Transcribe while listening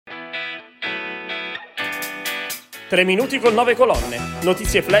3 minuti con 9 colonne.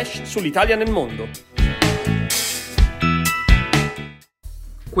 Notizie flash sull'Italia nel mondo.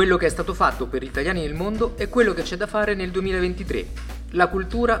 Quello che è stato fatto per gli italiani nel mondo è quello che c'è da fare nel 2023. La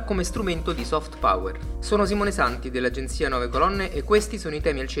cultura come strumento di soft power. Sono Simone Santi dell'agenzia 9 Colonne e questi sono i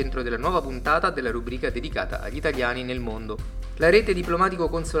temi al centro della nuova puntata della rubrica dedicata agli italiani nel mondo. La rete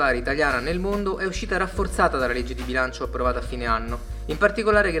diplomatico-consolare italiana nel mondo è uscita rafforzata dalla legge di bilancio approvata a fine anno, in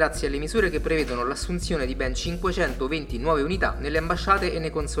particolare grazie alle misure che prevedono l'assunzione di ben 520 nuove unità nelle ambasciate e nei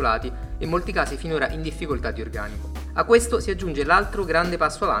consolati, in molti casi finora in difficoltà di organico. A questo si aggiunge l'altro grande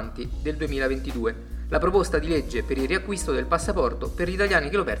passo avanti del 2022, la proposta di legge per il riacquisto del passaporto per gli italiani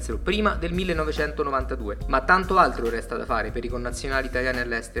che lo persero prima del 1992. Ma tanto altro resta da fare per i connazionali italiani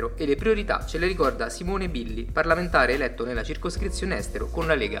all'estero e le priorità ce le ricorda Simone Billi, parlamentare eletto nella circoscrizione estero con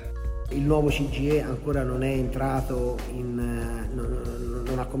la Lega. Il nuovo CGIE ancora non è entrato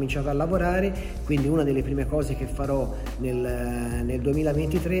non ha cominciato a lavorare, quindi una delle prime cose che farò nel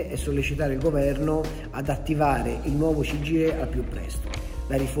 2023 è sollecitare il governo ad attivare il nuovo CGIE al più presto.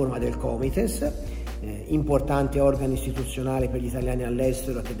 La riforma del Comites, importante organo istituzionale per gli italiani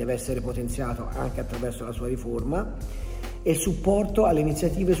all'estero che deve essere potenziato anche attraverso la sua riforma, e il supporto alle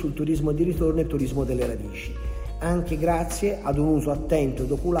iniziative sul turismo di ritorno e il turismo delle radici, anche grazie ad un uso attento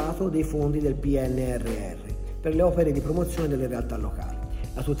ed oculato dei fondi del PNRR per le opere di promozione delle realtà locali.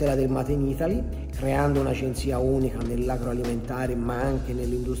 La tutela del Made in Italy, creando un'agenzia unica nell'agroalimentare ma anche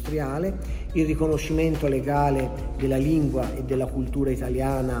nell'industriale, il riconoscimento legale della lingua e della cultura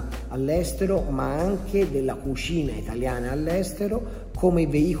italiana all'estero, ma anche della cucina italiana all'estero come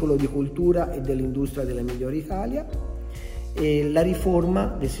veicolo di cultura e dell'industria della migliore Italia, e la riforma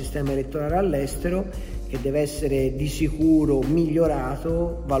del sistema elettorale all'estero che deve essere di sicuro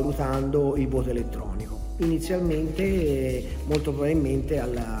migliorato valutando il voto elettronico. Inizialmente molto probabilmente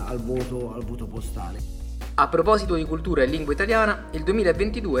al voto postale. A proposito di cultura e lingua italiana, il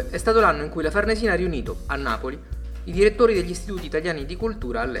 2022 è stato l'anno in cui la Farnesina ha riunito, a Napoli, i direttori degli istituti italiani di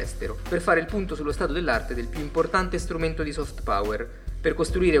cultura all'estero per fare il punto sullo stato dell'arte del più importante strumento di soft power, per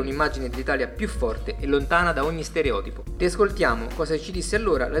costruire un'immagine dell'Italia più forte e lontana da ogni stereotipo. Ti ascoltiamo cosa ci disse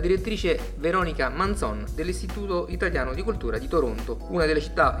allora la direttrice Veronica Manzon dell'Istituto Italiano di Cultura di Toronto, una delle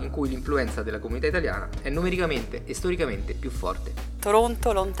città in cui l'influenza della comunità italiana è numericamente e storicamente più forte.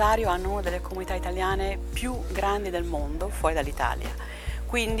 Toronto, l'Ontario hanno una delle comunità italiane più grandi del mondo fuori dall'Italia.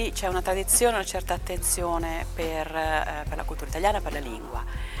 Quindi c'è una tradizione, una certa attenzione per la cultura italiana, per la lingua.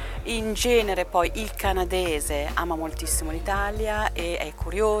 In genere poi il canadese ama moltissimo l'Italia e è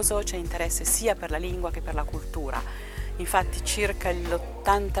curioso, c'è interesse sia per la lingua che per la cultura. Infatti circa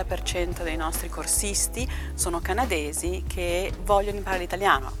l'80% dei nostri corsisti sono canadesi che vogliono imparare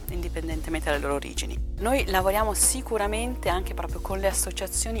l'italiano, indipendentemente dalle loro origini. Noi lavoriamo sicuramente anche proprio con le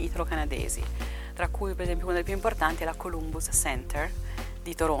associazioni italo-canadesi, tra cui per esempio una delle più importanti è la Columbus Center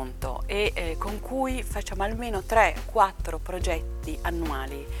di Toronto e con cui facciamo almeno 3-4 progetti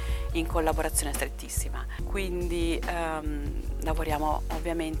annuali in collaborazione strettissima. Quindi lavoriamo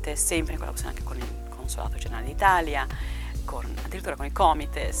ovviamente sempre in collaborazione anche con il Consolato Generale d'Italia, addirittura con i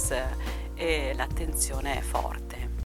Comites, e l'attenzione è forte.